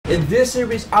In this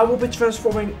series, I will be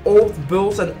transforming old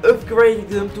builds and upgrading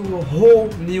them to a whole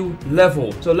new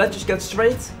level. So let's just get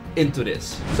straight into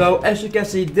this. So as you can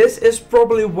see, this is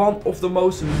probably one of the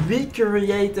most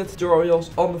recreated tutorials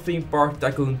on the theme park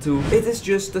Tycoon 2. It is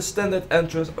just the standard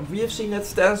entrance. We have seen it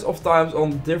tens of times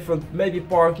on different maybe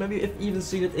parks, maybe you've even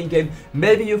seen it in game,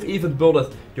 maybe you've even built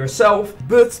it yourself,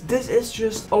 but this is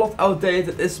just a lot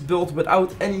outdated. It's built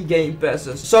without any game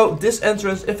passes. So this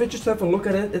entrance, if you just have a look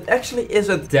at it, it actually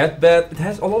isn't that bad. It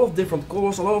has a lot of different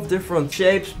colors, a lot of different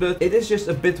shapes, but it is just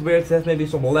a bit weird. It has maybe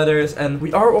some letters, and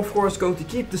we are of course going to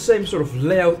keep the same sort of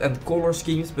layout and color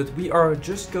schemes, but we are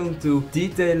just going to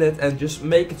detail it and just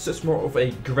make it just more of a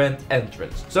grand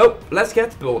entrance. So let's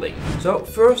get building. So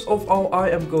first of all, I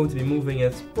am going to be moving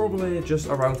it probably just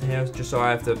around here, just so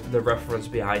I have the reference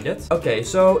behind it. Okay,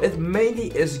 so it mainly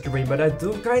is green, but I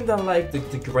do kind of like the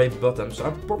gray bottom, so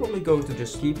I'm probably going to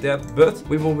just keep that, but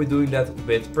we will be doing that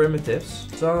with primitives.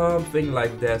 Something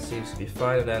like that seems to be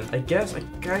fine. And then I guess I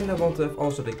kind of want to have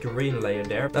also the green layer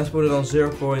there. Let's put it on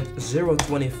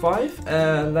 0.025.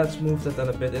 And let's move that then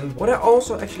a bit in. What I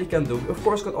also actually can do, of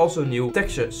course, got also new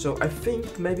textures. So I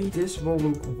think maybe this will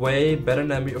look way better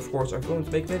than we, of course, are going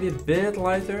to make maybe a bit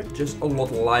lighter, just a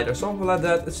lot lighter, something like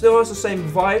that. It still has the same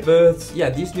vibe, but yeah,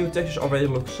 these new textures already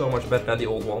look so much better than the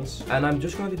old ones. And I'm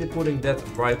just going to be putting that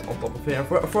right on top of here.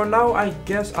 For now, I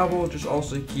guess I will just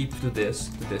also keep to this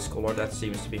color. That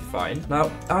seems to be fine. Now,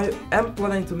 I am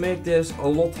planning to make this a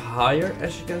lot higher,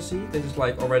 as you can see. This is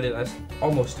like already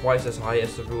almost twice as high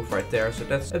as the roof right there. So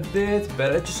that's a bit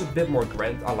better, just a bit more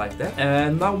grand. I like that.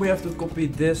 And now we have to copy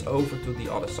this over to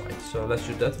the other side. So let's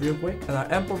do that real quick. And I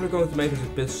am probably going to make this a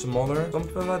bit smaller,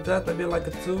 something like that, maybe like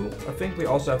a 2. I think we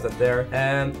also have that there.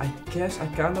 And I guess I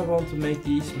kind of want to make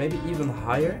these maybe even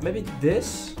higher. Maybe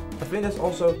this. I think that's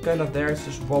also kind of there. It's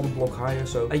just one block higher.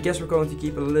 So I guess we're going to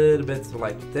keep a little bit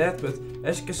like that. But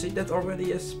as you can see, that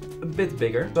already is a bit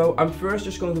bigger. So I'm first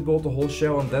just going to build the whole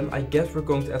shell, and then I guess we're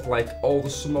going to add like all the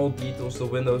small details, the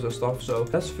windows and stuff. So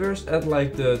let's first add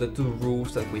like the 2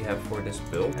 roofs that we have for this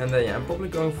build. And then yeah, I'm probably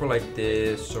going for like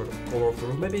this sort of color of the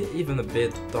roof, maybe even a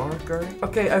bit darker.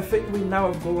 Okay, I think we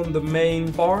now have gotten the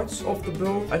main parts of the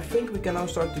build. I think we can now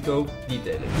start to go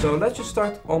detailing. So let's just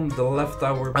start on the left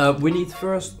tower. We need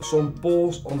first some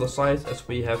poles on the sides, as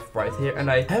we have right here. And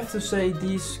I have to say,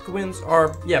 these squints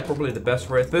are, yeah, probably the best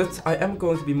for it, but I am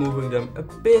going to be moving them a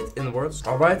bit inwards.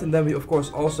 Alright, and then we of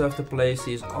course also have to place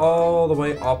these all the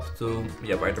way up to,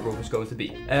 yeah, where the roof is going to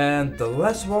be. And the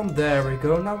last one, there we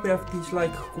go. Now we have these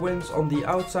like squints on the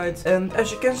outside, and as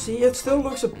you can see, it still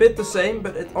looks a bit the same,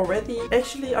 but it already,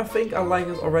 actually I think I like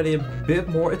it already a bit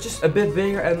more. It's just a bit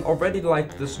bigger, and already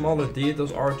like the smaller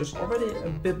details are just already a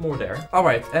bit more there.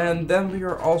 Alright, and then we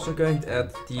are also going to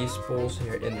add these poles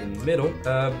here in the middle,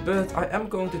 but I am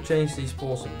going to change these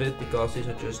poles a bit, because these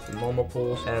are just normal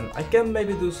poles, and I can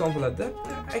maybe do something like that,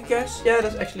 I guess. Yeah,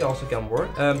 that actually also can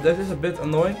work. That is a bit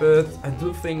annoying, but I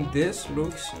do think this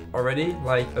looks already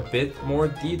like a bit more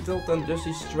detailed than just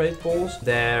these straight poles.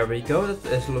 There we go, that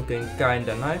is looking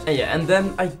kinda nice. And yeah, and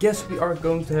then I guess we are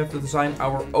going to have to design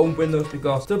our own windows,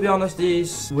 because to be honest,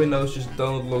 these windows just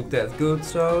don't look that good.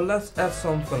 So let's add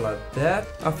something like that.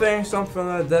 I think something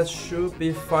like that should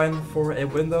be fine for a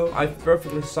window. I've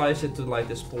perfectly sized it to like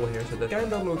this pole here, so that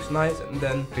kind of looks nice. And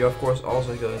then we of course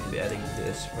also going to be adding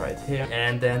this right here,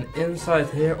 and then inside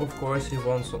here of course you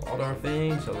want some other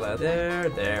things. So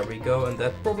there we go, and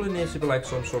that probably needs to be like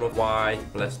some sort of white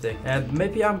plastic, and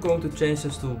maybe I'm going to change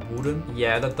this to wooden.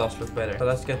 Yeah, that does look better. So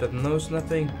let's get that nose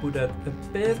snapping, put that a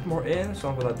bit more in,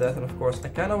 something like that. And of course I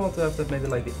kind of want to have that maybe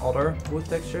like the other wood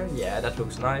texture. Yeah, that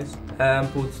looks nice.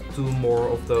 And put 2 more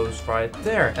of those right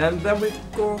there, and then we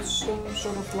got some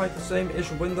sort of like the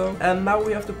same-ish window, and now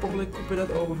we have to probably copy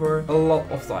that over a lot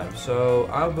of times. So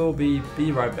I will be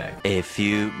right back. A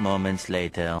few moments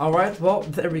later. Alright, well,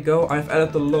 there we go. I've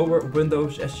added the lower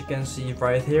windows, as you can see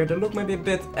right here. They look maybe a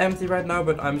bit empty right now,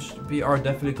 but we are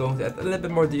definitely going to add a little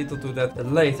bit more detail to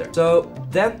that later. So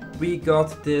then we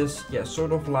got this, yeah,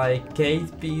 sort of like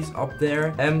gate piece up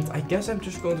there, and I guess I'm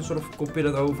just going to sort of copy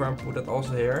that over and put that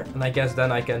also here. And I guess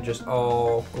then I can just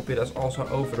copy that also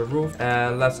over the roof,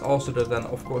 and let's also do that then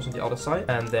of course on the other side.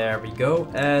 And there we go.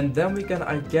 And then we can,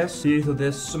 I guess, detail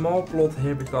this small plot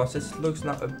here, because this looks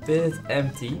now a bit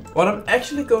empty. What I'm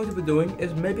actually going to be doing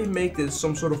is maybe make this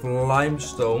some sort of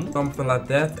limestone, something like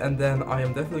that. And then I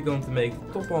am definitely going to make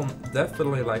the top one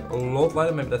definitely like a lot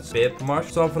lighter. Maybe that's a bit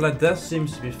much. Something like that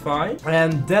seems to be fine.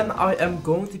 And then I am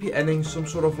going to be adding some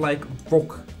sort of like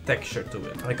rock texture to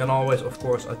it. I can always of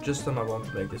course adjust them. I want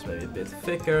to make this maybe a bit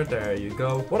thicker. There you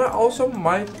go. What I also one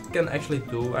might can actually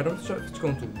do. I don't know if it's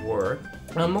going to work.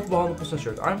 I'm not 100%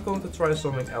 sure. I'm going to try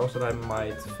something else that I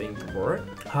might think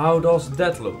work. How does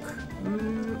that look?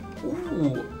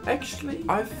 Ooh, actually,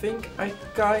 I think I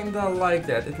kinda like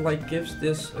that. It like gives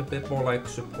this a bit more like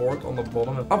support on the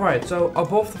bottom. Alright, so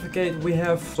above the facade we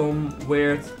have some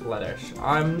weird letters.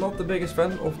 I'm not the biggest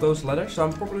fan of those letters, so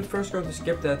I'm probably first going to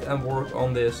skip that and work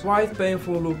on this quite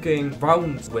painful looking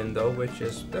round window, which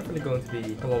is definitely going to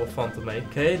be a lot of fun to make.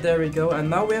 Okay, there we go. And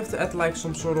now we have to add like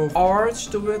some sort of arch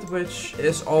to it, which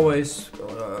is always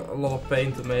a lot of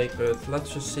pain to make, but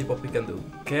let's just see what we can do.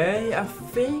 Okay, I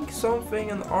think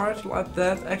something an arch like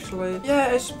that actually, yeah,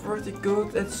 it's pretty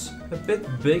good. It's a bit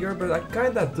bigger, but I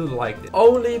kinda do like it.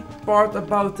 Only part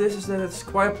about this is that it's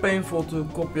quite painful to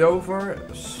copy over.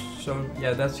 So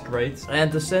yeah, that's great.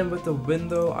 And the same with the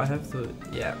window. I have to,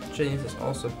 yeah, change this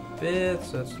also a bit,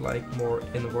 so it's like more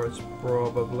inwards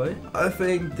probably. I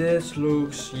think this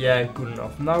looks, yeah, good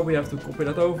enough. Now we have to copy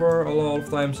that over a lot of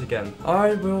times again.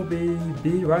 I will be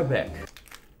right back.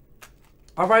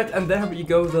 Alright, and there we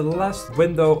go, the last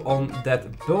window on that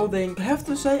building. I have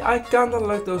to say, I kinda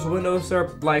like those windows. They're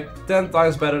like 10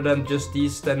 times better than just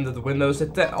these standard windows.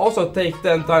 They also take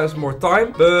 10 times more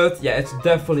time, but yeah, it's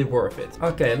definitely worth it.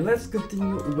 Okay, let's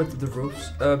continue with the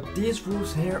roofs. These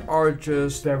roofs here are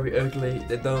just very ugly.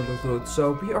 They don't look good,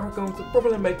 so we are going to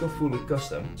probably make them fully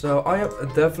custom. So I am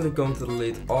definitely going to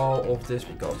delete all of this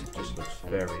because it just looks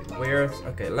very weird.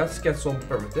 Okay, let's get some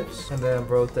primitives and then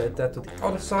rotate that to the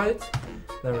other side.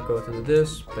 Then we go to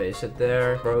this, paste it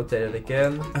there, rotate it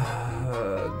again.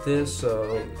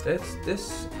 So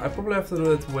this, I probably have to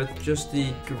do it with just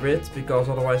the grid because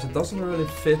otherwise it doesn't really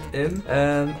fit in.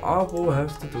 And I will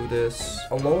have to do this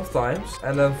a lot of times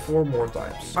and then 4 more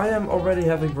times. I am already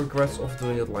having regrets of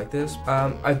doing it like this.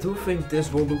 I do think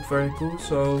this will look very cool,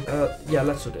 so yeah,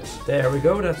 let's do this. There we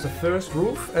go, that's the first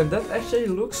roof and that actually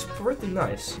looks pretty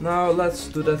nice. Now let's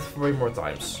do that 3 more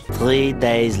times. 3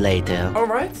 days later.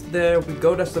 Alright, there we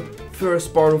go, that's the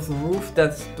first part of the roof.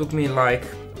 That took me like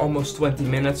almost 20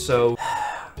 minutes, so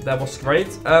that was great.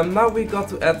 Now we got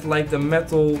to add like the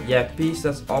metal, yeah, piece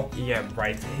that's up, yeah,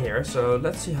 right here. So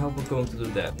let's see how we're going to do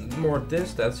that. More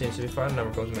this, that seems to be fine. Now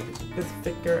we're going to make it a bit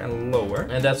thicker and lower.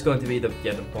 And that's going to be the,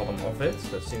 yeah, the bottom of it.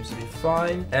 That seems to be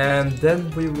fine. And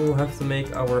then we will have to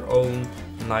make our own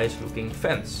nice looking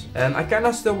fence. And I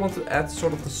kinda still want to add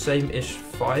sort of the same-ish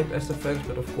vibe as the fence,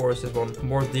 but of course this one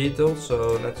more detailed.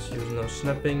 So let's use no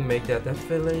snapping, make that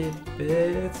definitely a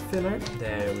bit thinner.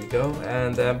 There we go.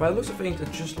 And by the looks of things,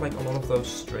 it's just like a lot of those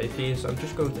straight pieces. I'm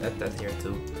just going to add that here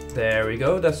too. There we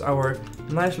go. That's our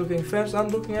nice looking fence. I'm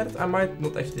looking at it. I might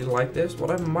not actually like this. What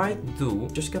I might do,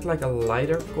 just get like a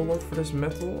lighter color for this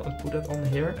metal and put that on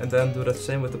here, and then do that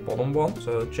same with the bottom one.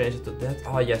 So change it to that.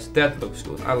 Oh yes, that looks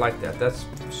good. I like that. That's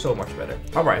so much better.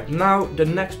 Alright, now the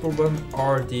next problem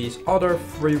are these other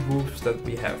 3 roofs that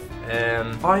we have.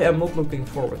 And I am not looking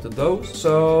forward to those.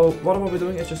 So what I will be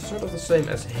doing is just sort of the same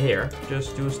as here.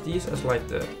 Just use these as like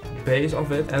the base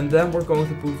of it. And then we're going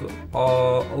to put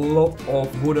a lot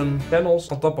of wooden panels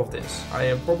on top of this. I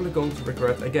am probably going to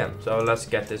regret again. So let's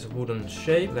get this wooden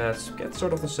shape. Let's get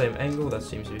sort of the same angle. That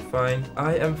seems to be fine.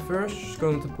 I am first just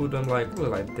going to put them like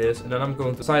this. And then I'm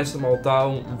going to size them all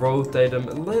down, rotate them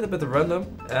a little bit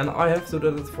random. And I have to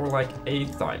do it for like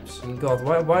 8 times. God,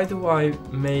 why do I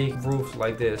make roofs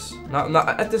like this? Now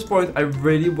at this point, I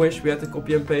really wish we had to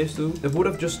copy and paste too. It would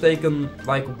have just taken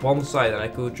like one side and I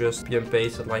could just copy and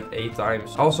paste it like 8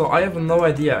 times. Also, I have no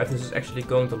idea if this is actually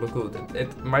going to look good.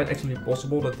 It might actually be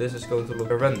possible that this is going to look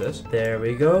horrendous. There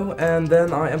we go. And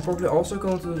then I am probably also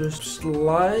going to just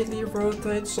slightly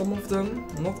rotate some of them.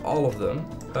 Not all of them.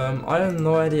 I have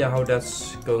no idea how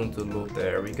that's going to look.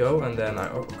 There we go. And then I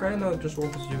kind of just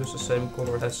want to use the same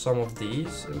color as some of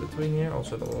these in between here.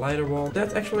 Also the lighter one.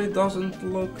 That actually doesn't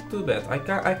look too bad. I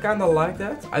kind of like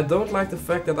that. I don't like the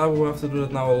fact that I will have to do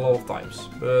that now a lot of times.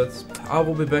 But I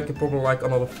will be back in probably like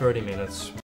another 30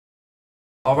 minutes.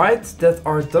 Alright, that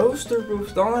are those 2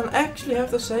 roofs done, and I actually have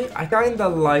to say I kinda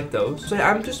like those. So yeah,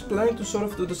 I'm just planning to sort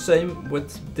of do the same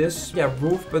with this, yeah,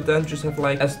 roof, but then just have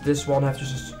like, as this one, have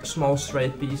just a small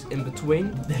straight piece in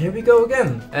between. Here we go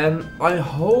again. And I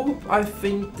hope I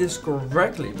think this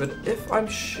correctly, but if I'm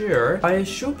sure, I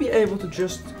should be able to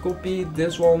just copy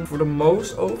this one for the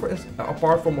most over,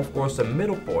 apart from of course the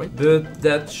middle point, but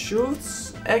that should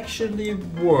actually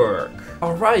work.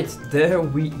 Alright, there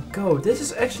we go. This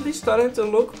is actually starting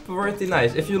to look pretty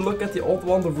nice. If you look at the old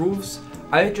one, the roofs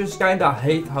I just kinda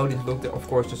hate how these look. They're of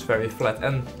course just very flat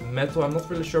and metal. I'm not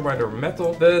really sure why they're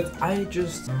metal, but I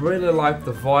just really like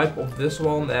the vibe of this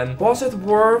one. And was it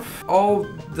worth all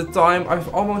the time?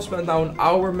 I've almost spent now an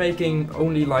hour making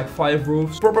only like 5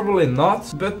 roofs. Probably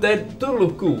not, but they do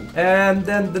look cool. And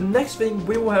then the next thing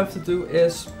we will have to do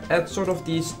is add sort of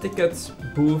these ticket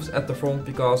booths at the front,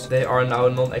 because they are now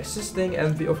non-existing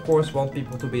and we of course want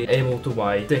people to be able to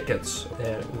buy tickets.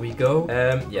 There we go.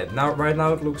 Yeah, now right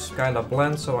now it looks kind of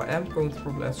bland, so I am going to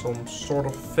probably add some sort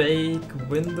of fake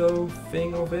window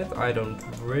thing of it. I don't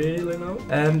really know.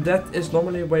 And that is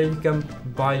normally where you can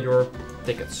buy your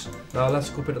tickets. Now let's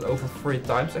copy that over 3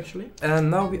 times actually.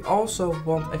 And now we also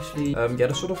want actually yeah,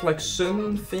 the sort of like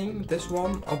sun thing, this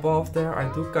one above there.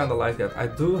 I do kind of like that. I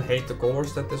do hate the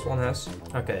colors that this one has.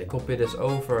 Okay, copy this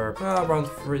over around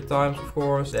 3 times of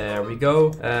course. There we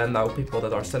go. And now people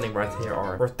that are standing right here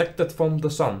are protected from the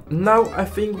sun. Now I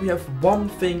think we have one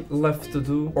thing left to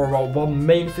do, or well, one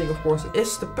main thing of course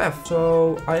is the path.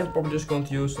 So I am probably just going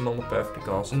to use the normal path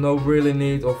because no really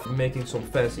need of making some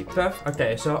fancy path.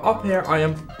 Okay, so up here I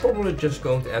am probably just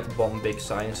going to add one big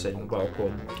sign saying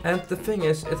welcome. And the thing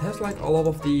is, it has like a lot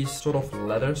of these sort of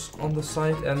letters on the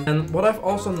side. And what I've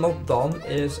also not done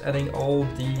is adding all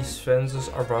these fences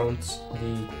around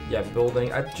the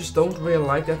building. I just don't really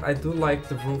like that. I do like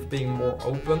the roof being more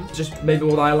open. Just maybe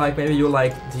what I like, maybe you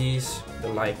like these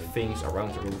like things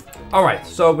around the roof. Alright,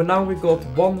 so now we got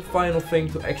one final thing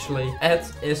to actually add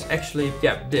is actually,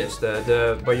 yeah, this,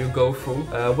 the where you go through,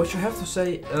 which I have to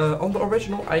say, on the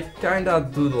original I kinda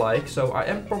do like, so I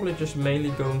am probably just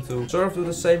mainly going to sort of do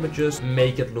the same but just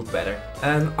make it look better.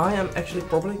 And I am actually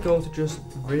probably going to just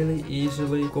really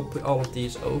easily copy all of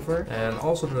these over and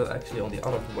also do it actually on the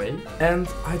other way. And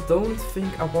I don't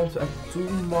think I want to add too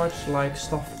much like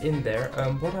stuff in there.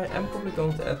 What I am probably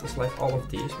going to add is like all of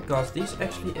these, because these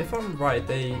actually, if I'm right,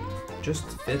 they just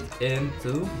fit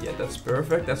into, yeah, that's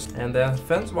perfect. And then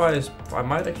fence wise I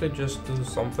might actually just do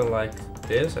something like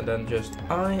this, and then just,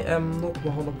 I am not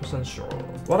 100% sure.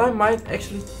 What I might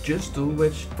actually just do,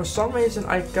 which for some reason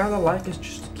I kinda like, is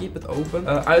just to keep it open.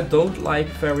 I don't like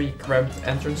very cramped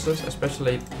entrances,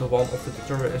 especially the one of the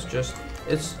tutorial is just,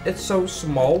 it's so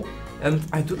small. And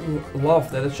I do love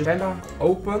that it's just kinda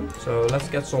open. So let's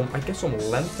get some, I guess some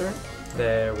lantern.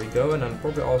 There we go, and then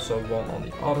probably also one on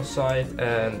the other side,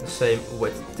 and the same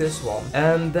with this one.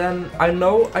 And then I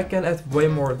know I can add way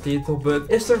more detail, but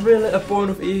is there really a point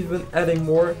of even adding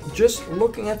more? Just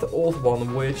looking at the old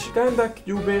one, which kinda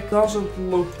cubic, doesn't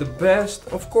look the best.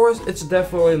 Of course, it's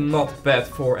definitely not bad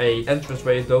for a entrance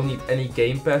where you don't need any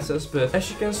game passes, but as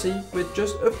you can see, with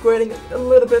just upgrading it a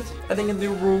little bit, adding a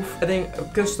new roof, adding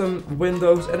custom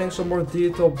windows, adding some more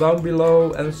detail down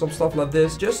below, and some stuff like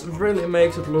this, just really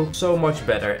makes it look so much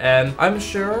better. And I'm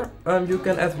sure you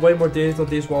can add way more detail.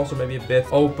 These walls are maybe a bit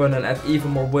open and add even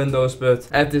more windows, but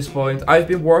at this point I've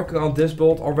been working on this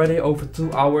build already over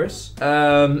 2 hours,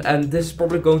 and this is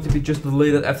probably going to be just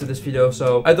deleted after this video,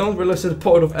 so I don't really see the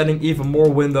point of adding even more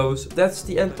windows. That's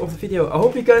the end of the video. I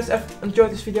hope you guys have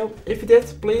enjoyed this video. If you did,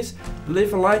 please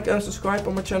leave a like and subscribe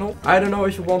on my channel. I don't know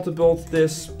if you want to build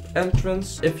this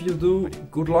entrance. If you do,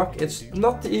 good luck. It's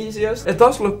not the easiest. It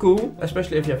does look cool,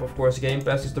 especially if you have of course game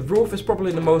passes. The roof is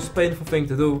probably the most painful thing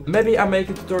to do. Maybe I make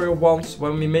a tutorial once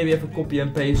when we maybe have a copy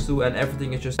and paste too, and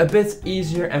everything is just a bit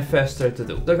easier and faster to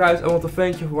do. So guys, I want to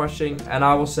thank you for watching, and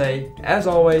I will say, as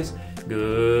always,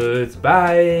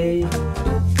 goodbye.